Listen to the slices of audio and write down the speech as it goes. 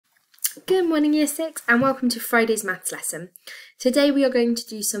Good morning Year 6 and welcome to Friday's maths lesson. Today we are going to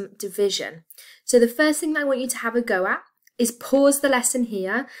do some division. So the first thing that I want you to have a go at is pause the lesson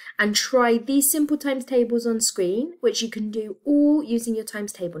here and try these simple times tables on screen, which you can do all using your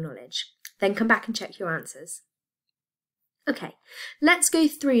times table knowledge. Then come back and check your answers. Okay, let's go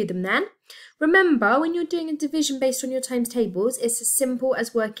through them then. Remember, when you're doing a division based on your times tables, it's as simple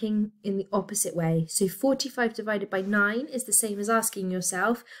as working in the opposite way. So 45 divided by 9 is the same as asking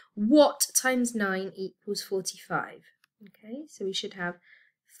yourself, what times 9 equals 45? Okay, so we should have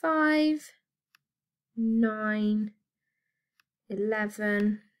 5, 9,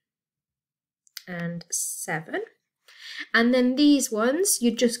 11, and 7. And then these ones,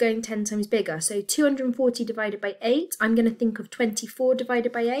 you're just going 10 times bigger. So 240 divided by 8, I'm going to think of 24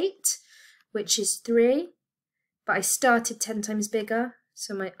 divided by 8, which is 3. But I started 10 times bigger,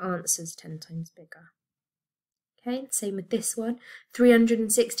 so my answer's 10 times bigger. Okay, same with this one.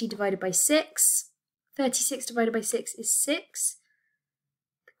 360 divided by 6. 36 divided by 6 is 6.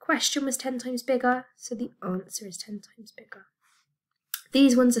 The question was 10 times bigger, so the answer is 10 times bigger.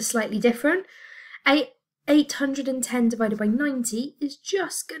 These ones are slightly different. 810 divided by 90 is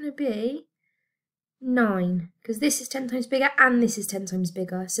just going to be 9, because this is 10 times bigger and this is 10 times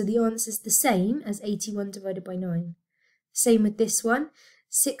bigger, so the answer is the same as 81 divided by 9. Same with this one,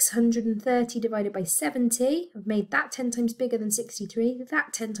 630 divided by 70, I've made that 10 times bigger than 63,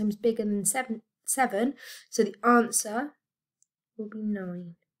 that 10 times bigger than 7, so the answer will be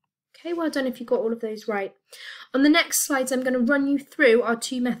 9. Okay, well done if you got all of those right. On the next slides, I'm going to run you through our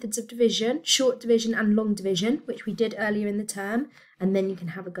two methods of division, short division and long division, which we did earlier in the term, and then you can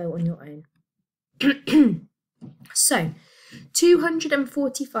have a go on your own. So,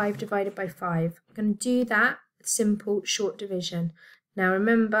 245 divided by 5. I'm going to do that with simple short division. Now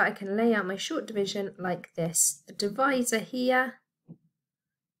remember, I can lay out my short division like this. The divisor here,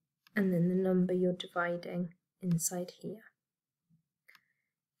 and then the number you're dividing inside here.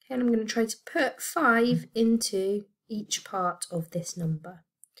 And I'm going to try to put 5 into each part of this number.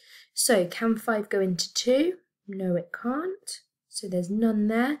 So can 5 go into 2? No, it can't. So there's none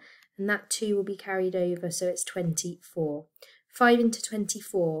there, and that 2 will be carried over, so it's 24. 5 into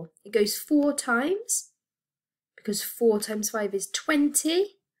 24, it goes 4 times, because 4 times 5 is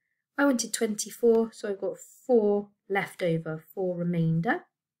 20. I wanted 24, so I've got 4 left over, 4 remainder.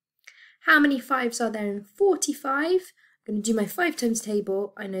 How many 5s are there in 45? I'm going to do my 5 times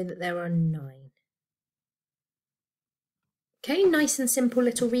table. I know that there are 9. Okay, nice and simple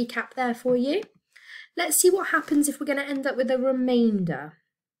little recap there for you. Let's see what happens if we're going to end up with a remainder.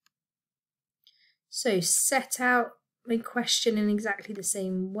 So set out my question in exactly the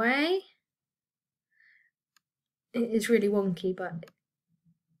same way. It is really wonky, but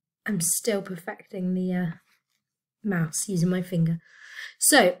I'm still perfecting the mouse using my finger.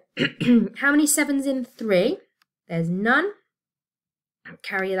 So how many 7s in 3? There's none.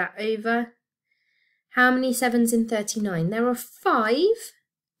 Carry that over. How many 7s in 39? There are 5,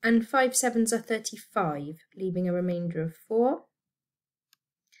 and 5 7s are 35, leaving a remainder of 4.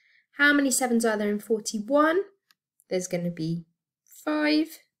 How many 7s are there in 41? There's going to be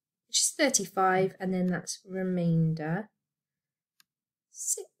 5, which is 35, and then that's remainder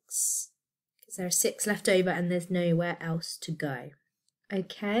 6, because there are 6 left over and there's nowhere else to go.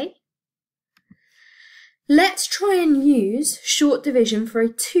 Okay. Let's try and use short division for a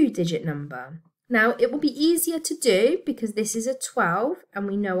 2-digit number. Now, it will be easier to do because this is a 12 and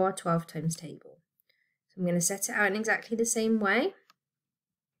we know our 12 times table. So I'm going to set it out in exactly the same way.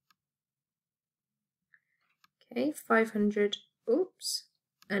 Okay,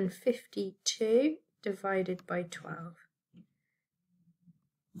 552 divided by 12.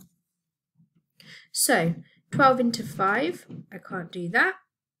 So, 12 into 5, I can't do that.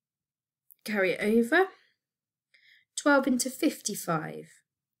 Carry it over. 12 into 55.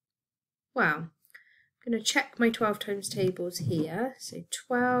 Wow, I'm going to check my 12 times tables here. So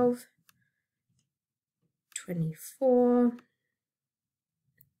 12, 24,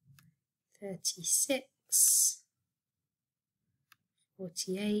 36,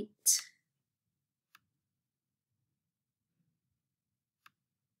 48,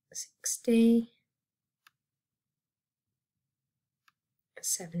 60,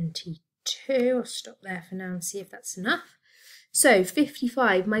 72. I'll stop there for now and see if that's enough. So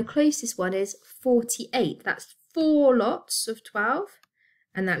 55, my closest one is 48. That's 4 lots of 12,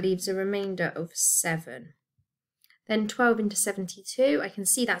 and that leaves a remainder of 7. Then 12 into 72, I can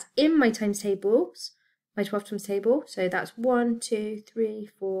see that's in my times tables, my 12 times table. So that's 1, 2, 3,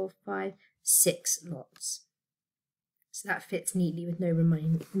 4, 5, 6 lots. So that fits neatly with no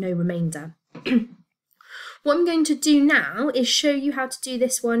remainder. What I'm going to do now is show you how to do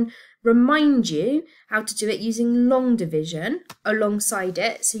this one, remind you how to do it using long division alongside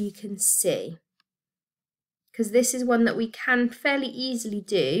it so you can see. Because this is one that we can fairly easily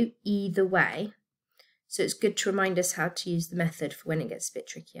do either way. So it's good to remind us how to use the method for when it gets a bit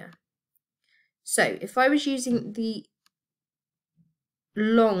trickier. So if I was using the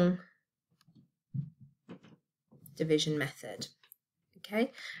long division method,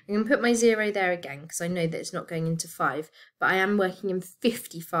 okay, I'm going to put my 0 there again because I know that it's not going into 5, but I am working in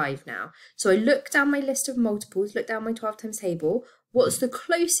 55 now. So I look down my list of multiples, look down my 12 times table. What's the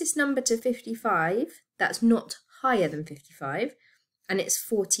closest number to 55 that's not higher than 55? And it's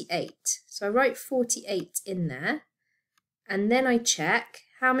 48. So I write 48 in there, and then I check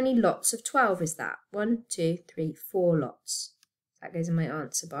how many lots of 12 is that? 1, 2, 3, 4 lots. That goes in my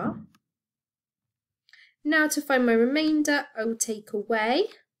answer bar. Now to find my remainder, I will take away.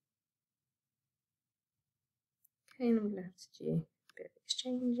 Okay, and I'm going to have to do a bit of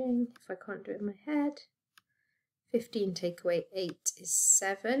exchanging if I can't do it in my head. 15 take away 8 is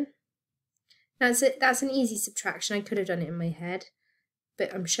 7. Now that's an easy subtraction. I could have done it in my head,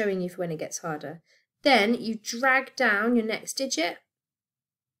 but I'm showing you for when it gets harder. Then you drag down your next digit,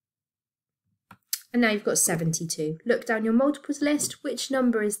 and now you've got 72. Look down your multiples list, which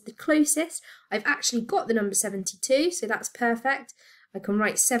number is the closest? I've actually got the number 72, so that's perfect. I can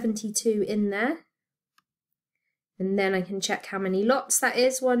write 72 in there. And then I can check how many lots that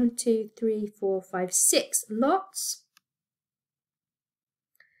is. 1, 2, 3, 4, 5, 6 lots.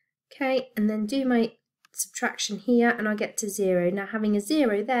 Okay, and then do my subtraction here and I get to 0. Now having a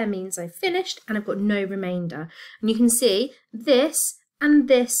 0 there means I've finished and I've got no remainder. And you can see this and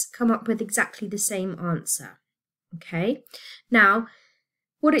this come up with exactly the same answer. Okay, now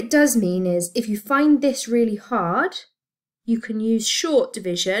what it does mean is if you find this really hard, you can use short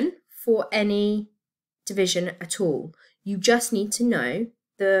division for any division at all. You just need to know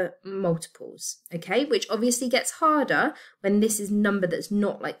the multiples, okay, which obviously gets harder when this is a number that's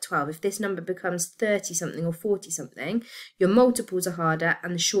not like 12. If this number becomes 30 something or 40 something, your multiples are harder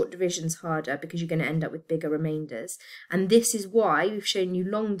and the short division's harder because you're going to end up with bigger remainders. And this is why we've shown you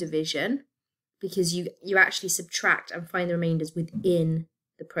long division, because you actually subtract and find the remainders within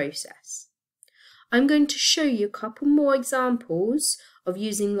the process. I'm going to show you a couple more examples of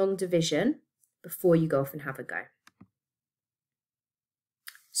using long division before you go off and have a go.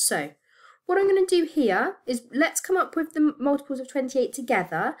 So what I'm going to do here is let's come up with the multiples of 28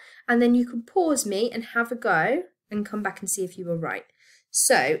 together, and then you can pause me and have a go and come back and see if you were right.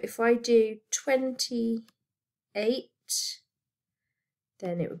 So if I do 28,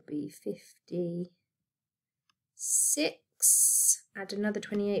 then it would be 56, add another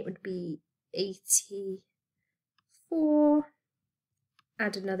 28 would be 84,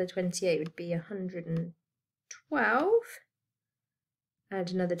 add another 28 would be 112, add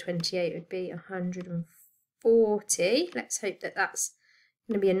another 28 would be 140. Let's hope that that's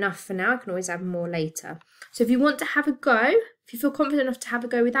going to be enough for now. I can always add more later. So if you want to have a go, if you feel confident enough to have a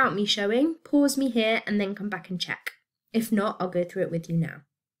go without me showing, pause me here and then come back and check. If not, I'll go through it with you now.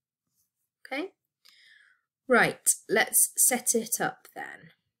 Okay? Right, let's set it up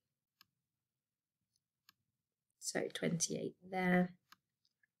then. So 28 there,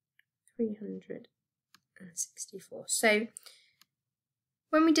 364. So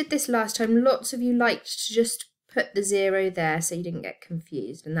when we did this last time, lots of you liked to just put the 0 there so you didn't get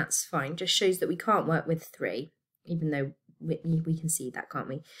confused, and that's fine. Just shows that we can't work with 3, even though we can see that, can't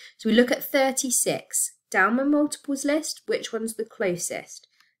we? So we look at 36. Down my multiples list, which one's the closest?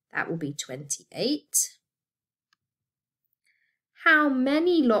 That will be 28. How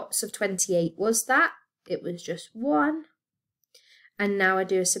many lots of 28 was that? It was just 1. And now I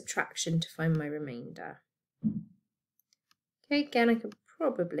do a subtraction to find my remainder. Okay, again, I could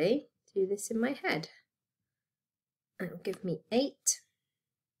probably do this in my head. It'll give me 8.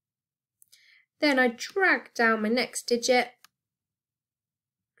 Then I drag down my next digit,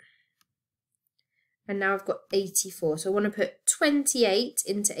 and now I've got 84. So I want to put 28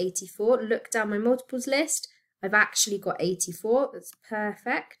 into 84. Look down my multiples list. I've actually got 84. That's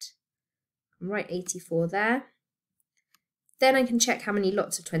perfect. I'll write 84 there. Then I can check how many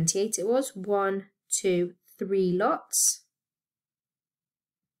lots of 28 it was. 1, 2, 3 lots.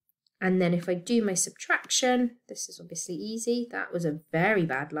 And then if I do my subtraction, this is obviously easy. That was a very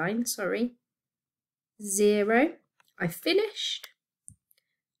bad line, sorry. 0. I finished.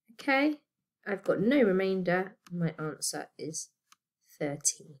 Okay, I've got no remainder. My answer is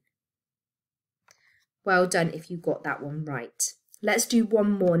 13. Well done if you got that one right. Let's do one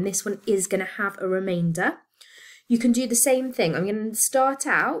more, and this one is going to have a remainder. You can do the same thing. I'm going to start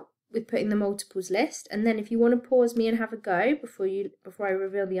out with putting the multiples list, and then if you want to pause me and have a go before I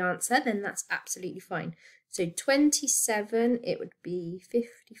reveal the answer, then that's absolutely fine. So 27, it would be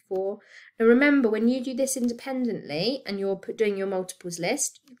 54. Now remember, when you do this independently and you're doing your multiples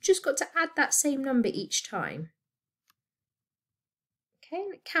list, you've just got to add that same number each time. Okay,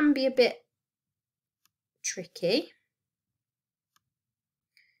 and it can be a bit tricky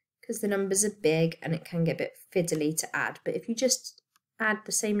because the numbers are big and it can get a bit fiddly to add, but if you just add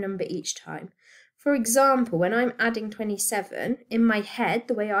the same number each time. For example, when I'm adding 27, in my head,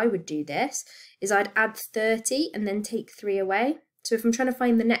 the way I would do this is I'd add 30 and then take 3 away. So if I'm trying to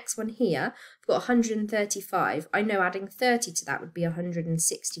find the next one here, I've got 135. I know adding 30 to that would be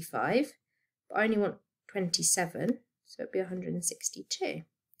 165, but I only want 27, so it'd be 162. I'm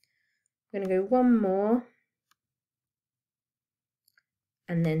going to go one more,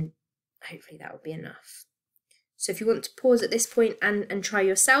 and then hopefully that will be enough. So if you want to pause at this point and try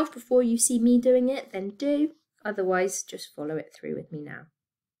yourself before you see me doing it, then do. Otherwise, just follow it through with me now.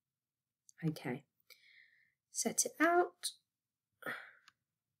 Okay, set it out.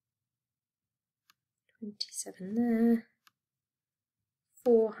 27 there.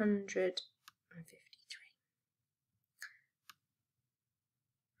 453.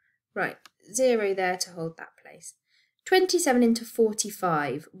 Right, 0 there to hold that place. 27 into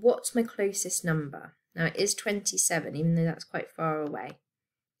 45. What's my closest number? Now it is 27, even though that's quite far away.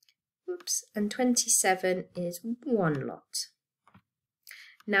 Oops, and 27 is 1 lot.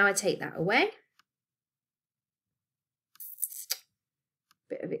 Now I take that away.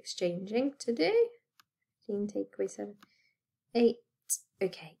 Bit of exchanging to do. 15 take away 7. 8.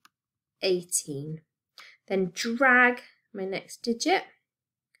 Okay, 18. Then drag my next digit.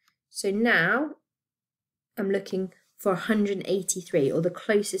 So now I'm looking for 183, or the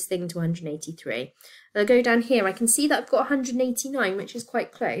closest thing to 183. I'll go down here. I can see that I've got 189, which is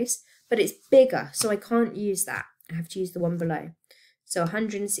quite close, but it's bigger, so I can't use that. I have to use the one below. So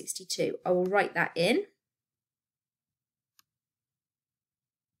 162. I will write that in.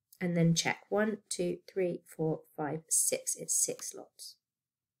 And then check. 1, 2, 3, 4, 5, 6. It's 6 lots.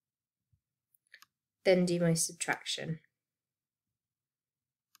 Then do my subtraction.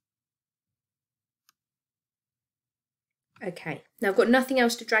 Okay, now I've got nothing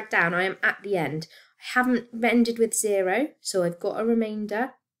else to drag down. I am at the end. I haven't ended with 0, so I've got a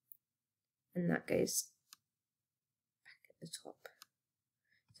remainder, and that goes back at the top.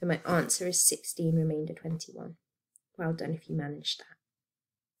 So my answer is 16, remainder 21. Well done if you managed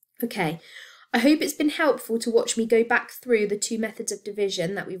that. Okay, I hope it's been helpful to watch me go back through the 2 methods of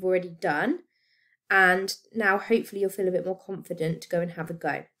division that we've already done, and now hopefully you'll feel a bit more confident to go and have a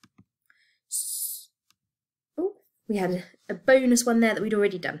go. We had a bonus one there that we'd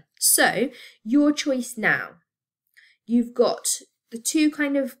already done. So, your choice now. You've got the 2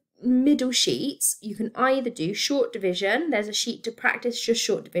 kind of middle sheets. You can either do short division, there's a sheet to practice just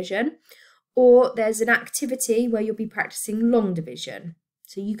short division, or there's an activity where you'll be practicing long division.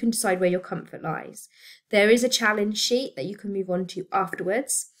 So you can decide where your comfort lies. There is a challenge sheet that you can move on to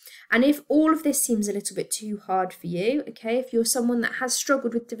afterwards. And if all of this seems a little bit too hard for you, okay, if you're someone that has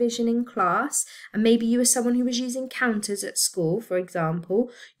struggled with division in class, and maybe you were someone who was using counters at school, for example,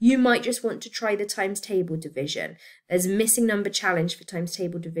 you might just want to try the times table division. There's a missing number challenge for times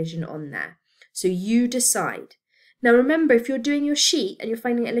table division on there. So you decide. Now remember, if you're doing your sheet and you're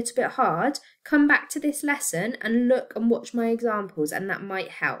finding it a little bit hard, come back to this lesson and look and watch my examples, and that might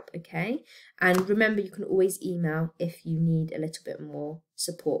help, okay? And remember, you can always email if you need a little bit more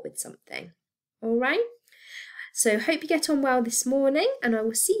support with something. All right? So hope you get on well this morning, and I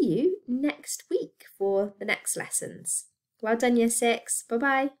will see you next week for the next lessons. Well done, Year 6.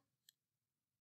 Bye-bye.